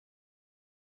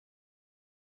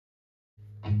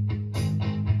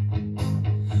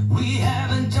We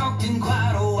haven't talked in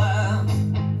quite a while.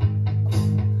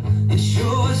 It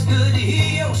sure is good to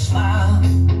hear your smile.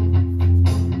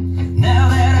 Now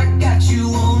that I got you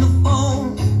on the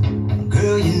phone,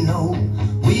 girl, you know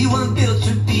we weren't built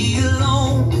to be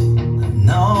alone.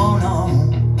 No,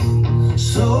 no.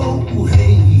 So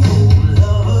hey, old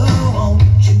lover, won't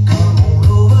you come on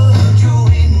over?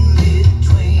 Join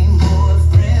between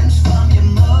boyfriends from your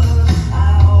mother.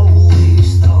 I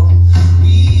always thought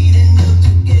we'd end up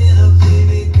together,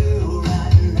 baby girl,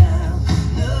 right now.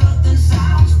 Nothing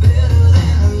sounds better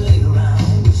than to lay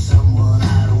around with someone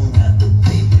I don't have to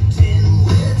play pretend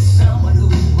with, someone who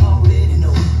already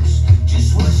knows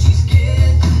just what she's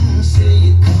getting. Say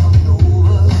you're coming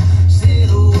over, say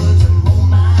the words, I'm on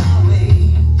my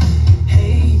way.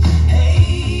 Hey,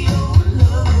 hey, oh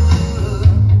lover.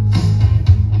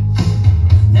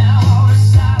 Now all the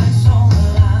silence on the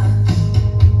line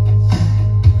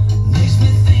makes me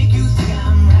think you think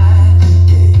I'm right,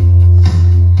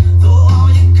 yeah. Throw all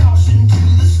your caution to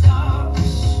the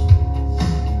stars.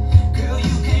 Girl,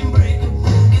 you can't break a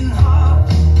broken heart.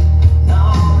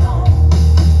 No, no.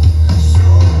 So,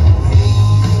 hey,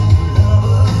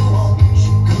 lover, won't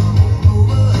you come on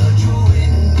over?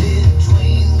 Join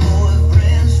between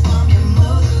boyfriends from your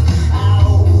mother. I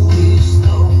always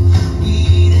thought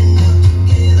we'd end up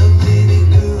together, baby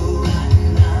girl, right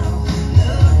now.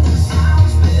 Nothing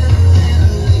sounds better than to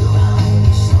lay around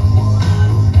with someone I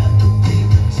don't have to play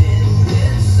pretend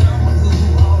with, someone who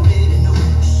already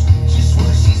knows just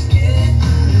what she's getting.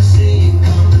 Say you're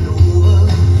coming over,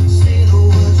 say the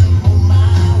words, I'm on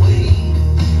my way.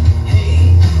 Hey,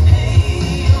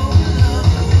 hey, oh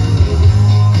lover.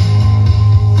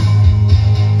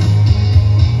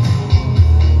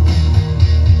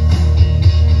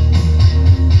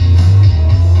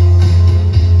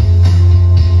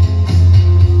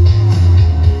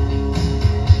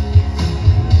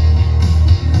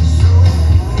 So,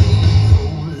 hey,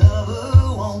 oh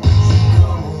lover, won't you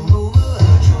come on over?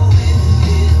 Join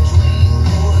between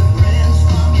boyfriends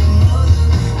from your mother.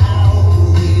 I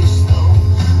always thought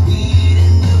we'd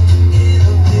end up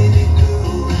together, baby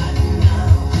girl, right now.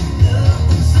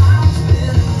 Nothing sounds better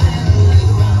than to lay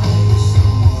around with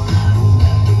someone I don't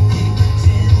have to play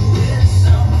pretend with,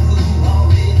 someone who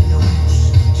already knows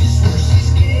just what she's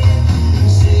getting.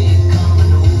 Say you're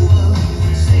coming over,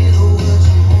 say the words,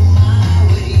 I'm on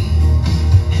my way.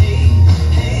 Hey,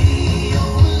 hey,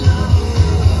 oh lover,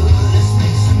 let's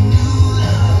make some new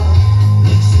love,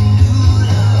 make some new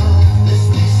love, let's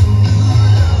make some new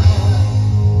love.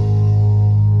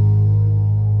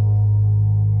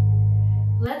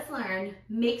 Let's learn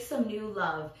Make Some New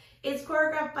Love. It's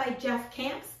choreographed by Jeff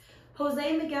Camps,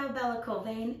 Jose Miguel Belloque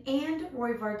Vane, and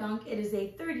Roy Verdonk. It is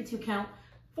a 32 count,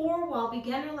 4-wall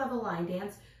beginner level line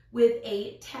dance with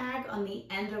a tag on the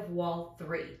end of wall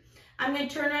 3. I'm going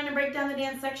to turn around and break down the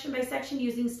dance section by section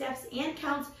using steps and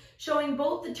counts, showing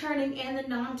both the turning and the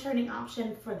non-turning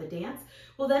option for the dance.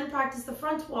 We'll then practice the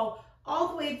front wall all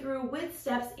the way through with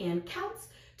steps and counts,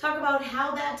 talk about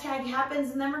how that tag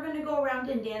happens, and then we're going to go around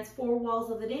and dance 4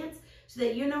 walls of the dance so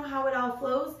that you know how it all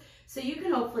flows, so you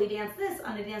can hopefully dance this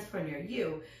on a dance floor near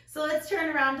you. So let's turn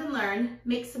around and learn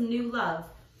Make Some New Love.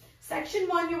 Section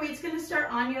 1, your weight's going to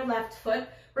start on your left foot.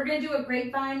 We're going to do a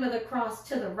grapevine with a cross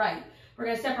to the right. We're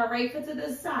going to step our right foot to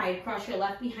the side, cross your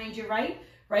left behind your right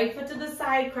foot to the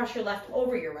side, cross your left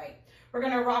over your right. We're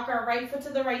going to rock our right foot to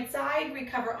the right side,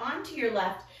 recover onto your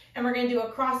left, and we're going to do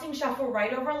a crossing shuffle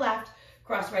right over left,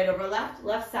 cross right over left,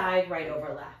 left side, right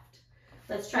over left.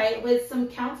 Let's try it with some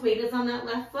counts. Weight is on that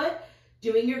left foot,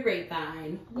 doing your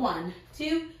grapevine. 1,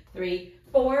 2, 3,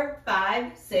 4,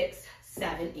 5, 6,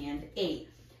 7, and 8.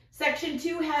 Section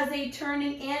 2 has a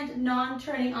turning and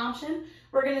non-turning option.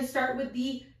 We're going to start with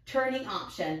the turning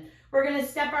option. We're going to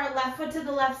step our left foot to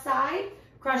the left side,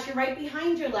 cross your right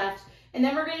behind your left, and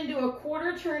then we're going to do a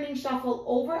quarter turning shuffle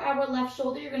over our left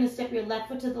shoulder. You're going to step your left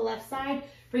foot to the left side,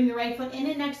 bring your right foot in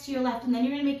and next to your left, and then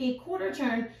you're going to make a quarter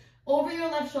turn over your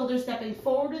left shoulder, stepping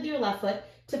forward with your left foot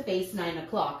to face 9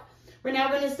 o'clock. We're now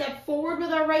going to step forward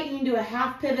with our right and do a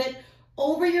half pivot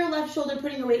over your left shoulder,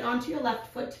 putting your weight onto your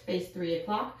left foot to face 3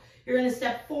 o'clock. You're going to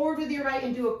step forward with your right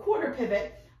and do a quarter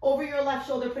pivot over your left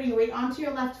shoulder, putting your weight onto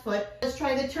your left foot. Let's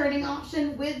try the turning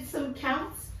option with some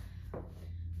counts.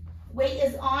 Weight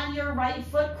is on your right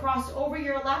foot, cross over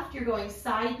your left. You're going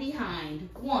side behind.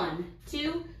 1,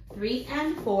 2, 3,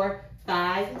 and 4,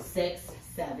 5, 6,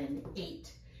 7,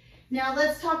 8. Now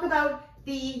let's talk about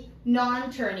the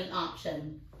non-turning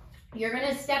option. You're going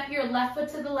to step your left foot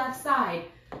to the left side,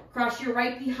 cross your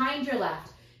right behind your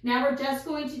left. Now we're just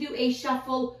going to do a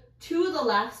shuffle to the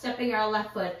left, stepping our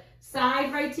left foot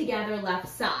side, right together, left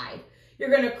side. You're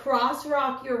going to cross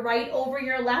rock your right over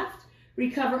your left,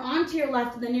 recover onto your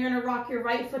left, and then you're going to rock your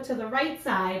right foot to the right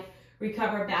side,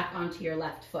 recover back onto your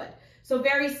left foot. So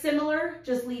very similar,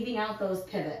 just leaving out those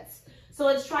pivots. So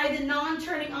let's try the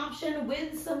non-turning option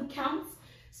with some counts.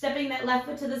 Stepping that left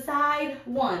foot to the side.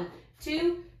 1,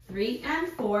 2, 3, and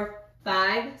 4,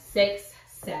 5, 6,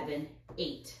 7,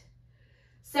 8.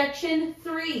 Section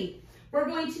 3. We're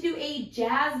going to do a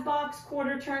jazz box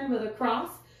quarter turn with a cross.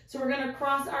 So we're going to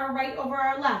cross our right over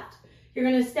our left. You're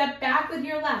going to step back with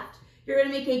your left. You're going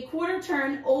to make a quarter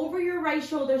turn over your right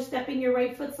shoulder, stepping your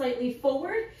right foot slightly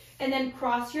forward, and then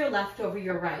cross your left over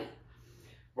your right.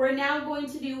 We're now going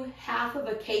to do half of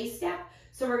a K-step.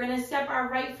 So we're going to step our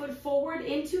right foot forward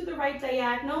into the right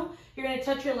diagonal. You're going to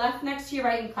touch your left next to your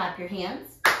right and clap your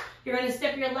hands. You're going to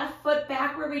step your left foot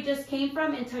back where we just came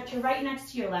from and touch your right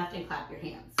next to your left and clap your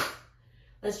hands.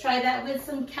 Let's try that with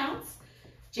some counts.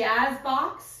 Jazz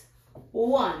box.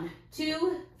 1,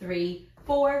 2, 3,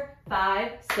 4,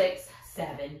 5, 6,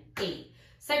 7, 8.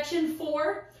 Section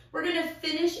 4, we're going to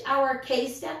finish our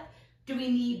K-step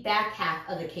doing the back half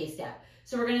of the K-step.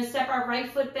 So we're going to step our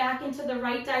right foot back into the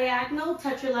right diagonal,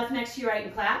 touch your left next to your right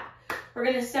and clap. We're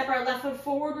going to step our left foot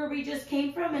forward where we just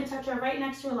came from and touch our right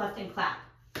next to our left and clap.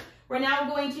 We're now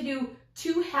going to do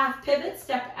 2 half pivots.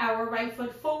 Step our right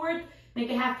foot forward, make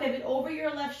a half pivot over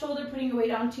your left shoulder, putting your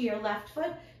weight onto your left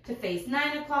foot to face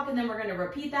 9 o'clock, and then we're going to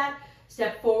repeat that.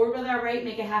 Step forward with our right,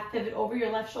 make a half pivot over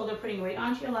your left shoulder, putting your weight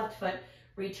onto your left foot,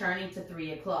 returning to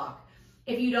 3 o'clock.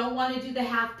 If you don't want to do the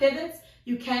half pivots,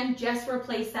 you can just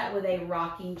replace that with a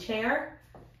rocking chair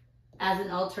as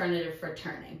an alternative for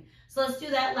turning. So let's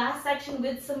do that last section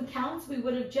with some counts. We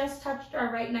would have just touched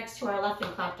our right next to our left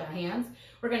and clapped our hands.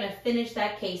 We're going to finish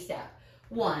that K-step.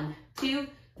 1, 2,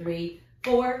 3,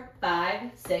 4,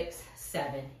 5, 6,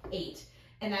 7, 8.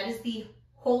 And that is the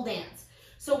whole dance.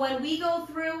 So when we go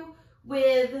through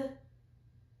with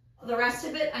the rest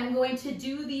of it, I'm going to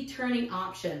do the turning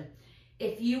option.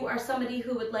 If you are somebody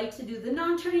who would like to do the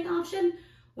non-turning option,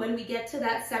 when we get to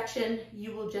that section,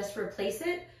 you will just replace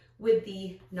it with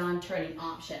the non-turning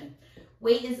option.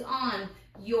 Weight is on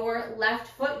your left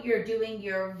foot. You're doing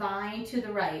your vine to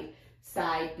the right.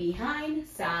 Side behind,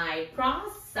 side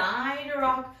cross, side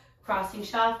rock, crossing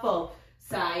shuffle,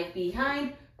 side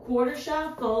behind, quarter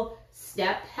shuffle,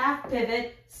 step half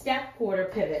pivot, step quarter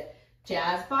pivot.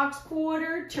 Jazz box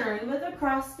quarter, turn with a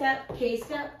cross step,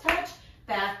 K-step touch,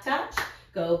 back touch,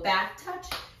 go back touch.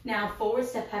 Now forward,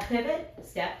 step half pivot,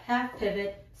 step half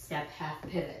pivot, step half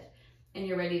pivot. And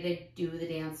you're ready to do the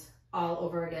dance all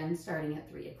over again starting at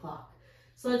 3 o'clock.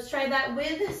 So let's try that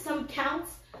with some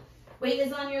counts. Weight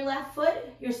is on your left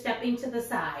foot, you're stepping to the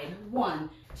side. 1,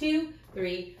 2,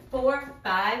 3, 4,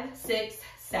 5, 6,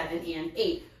 7, and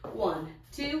 8. 1,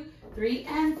 2, 3,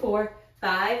 and 4,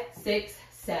 5, 6,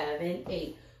 7,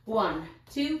 8. 1,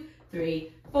 2,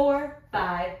 3, 4,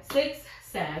 5, 6,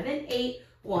 7, 8.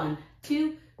 1,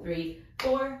 2, 3,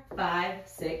 4, 5,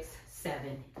 6,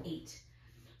 7, 8.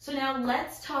 So now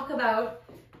let's talk about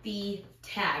the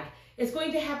tag. It's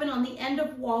going to happen on the end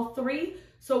of wall 3.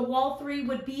 So wall 3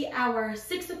 would be our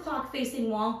 6 o'clock facing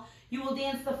wall. You will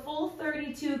dance the full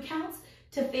 32 counts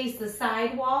to face the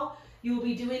side wall. You will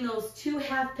be doing those 2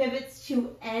 half pivots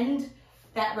to end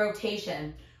that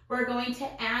rotation. We're going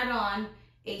to add on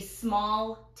a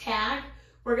small tag.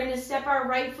 We're going to step our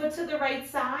right foot to the right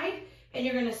side, and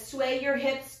you're going to sway your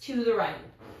hips to the right.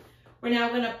 We're now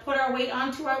going to put our weight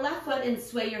onto our left foot and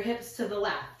sway your hips to the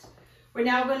left. We're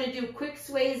now going to do quick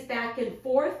sways back and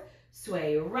forth.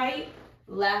 Sway right,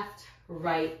 left,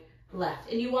 right,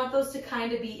 left. And you want those to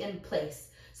kind of be in place.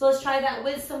 So let's try that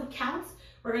with some counts.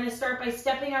 We're going to start by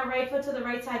stepping our right foot to the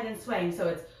right side and swaying. So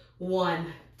it's 1,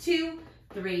 2,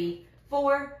 3,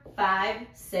 4, 5,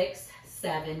 6,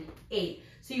 7, 8.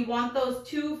 So you want those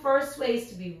 2 first sways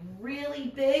to be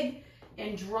really big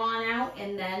and drawn out,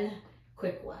 and then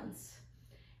quick ones.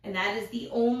 And that is the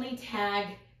only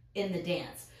tag in the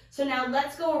dance. So now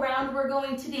let's go around. We're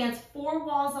going to dance 4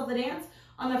 walls of the dance.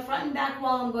 On the front and back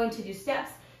wall, I'm going to do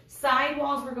steps. Side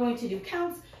walls, we're going to do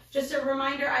counts. Just a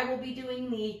reminder, I will be doing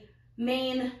the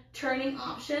main turning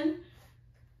option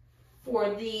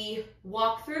for the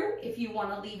walkthrough. If you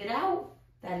want to leave it out,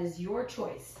 that is your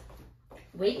choice.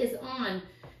 Weight is on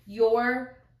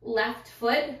your left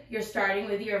foot. You're starting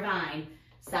with your vine.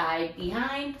 Side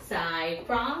behind, side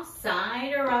cross,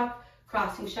 side rock,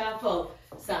 crossing shuffle,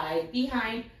 side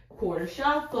behind, quarter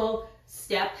shuffle,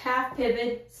 step half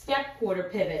pivot, step quarter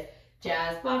pivot,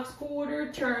 jazz box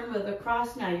quarter, turn with a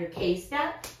cross. Now your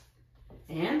K-step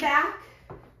and back,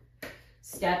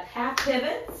 step half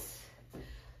pivots,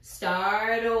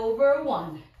 start over.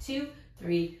 1, 2,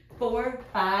 3, 4,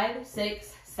 5,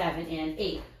 6, 7, and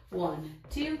 8. 1,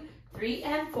 2, 3,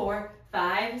 and 4,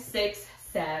 5, 6,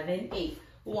 7, 8.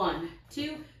 1,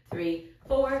 2, 3,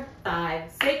 4,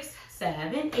 5, 6,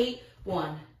 7, 8.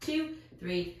 1, 2,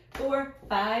 3, 4,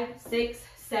 5, 6,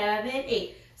 7,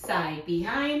 8. Side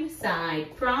behind,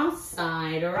 side cross,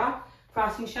 side rock,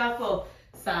 crossing shuffle,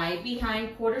 side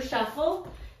behind, quarter shuffle,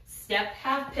 step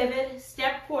half pivot,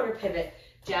 step quarter pivot,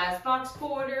 jazz box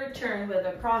quarter, turn with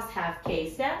a cross half K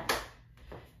step,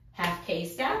 half K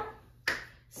step,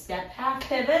 step half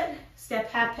pivot, step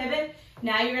half pivot.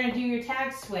 Now you're gonna do your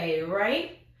tag sway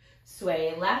right,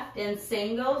 sway left, and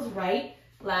singles right,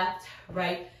 left,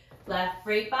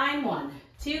 grapevine. 1,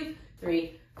 2,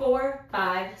 3, 4,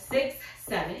 5, 6,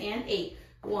 7, and 8.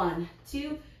 1,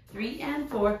 2, 3, and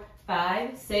 4,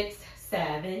 5, 6,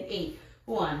 7, 8.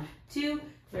 1, 2,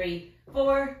 3,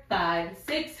 4, 5,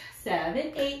 6,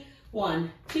 7, 8.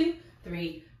 1, 2,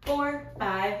 3, 4,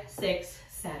 5, 6,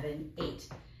 7, 8.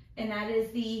 And that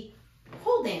is the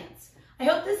pole dance. I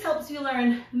hope this helps you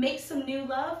learn Make Some New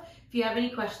Love. If you have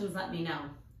any questions, let me know.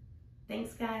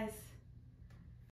 Thanks, guys.